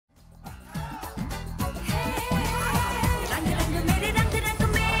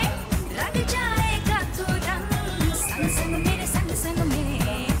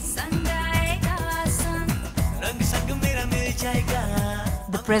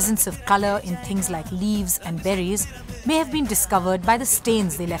presence of color in things like leaves and berries may have been discovered by the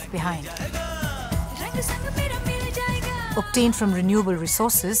stains they left behind. Obtained from renewable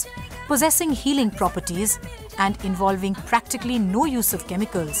resources, possessing healing properties, and involving practically no use of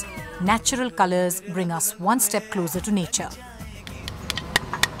chemicals, natural colors bring us one step closer to nature.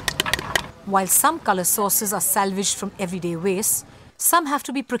 While some color sources are salvaged from everyday wastes, some have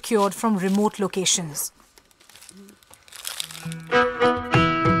to be procured from remote locations.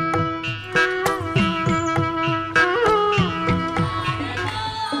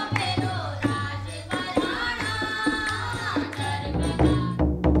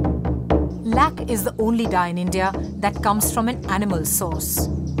 Lac is the only dye in India that comes from an animal source.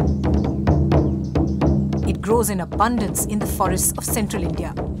 It grows in abundance in the forests of central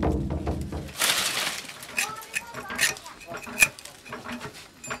India.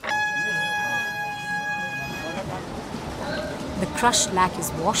 The crushed lac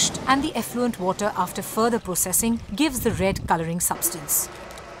is washed, and the effluent water, after further processing, gives the red colouring substance.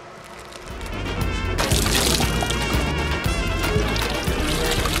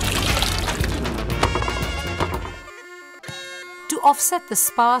 To offset the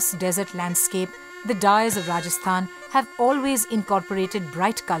sparse desert landscape, the dyers of Rajasthan have always incorporated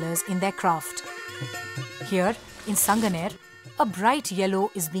bright colours in their craft. Here, in Sanganer, a bright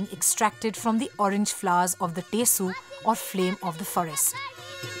yellow is being extracted from the orange flowers of the tesu or flame of the forest.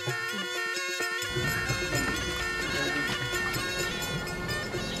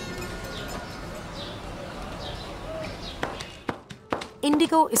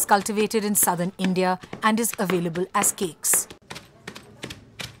 Indigo is cultivated in southern India and is available as cakes.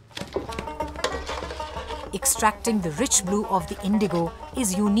 Extracting the rich blue of the indigo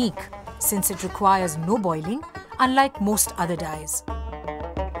is unique since it requires no boiling, unlike most other dyes.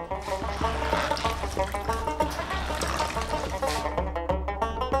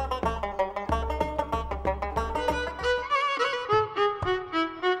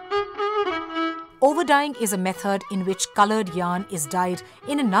 Overdying is a method in which coloured yarn is dyed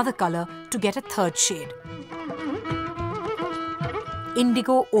in another colour to get a third shade.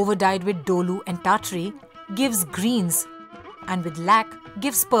 Indigo overdyed with dolu and tartary gives greens, and with lac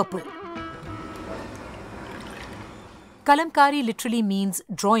gives purple. Kalamkari literally means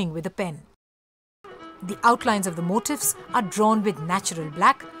drawing with a pen. The outlines of the motifs are drawn with natural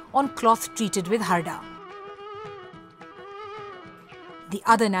black on cloth treated with harda. The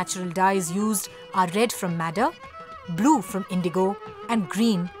other natural dyes used are red from madder, blue from indigo, and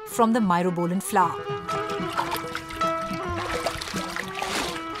green from the myrobalan flower.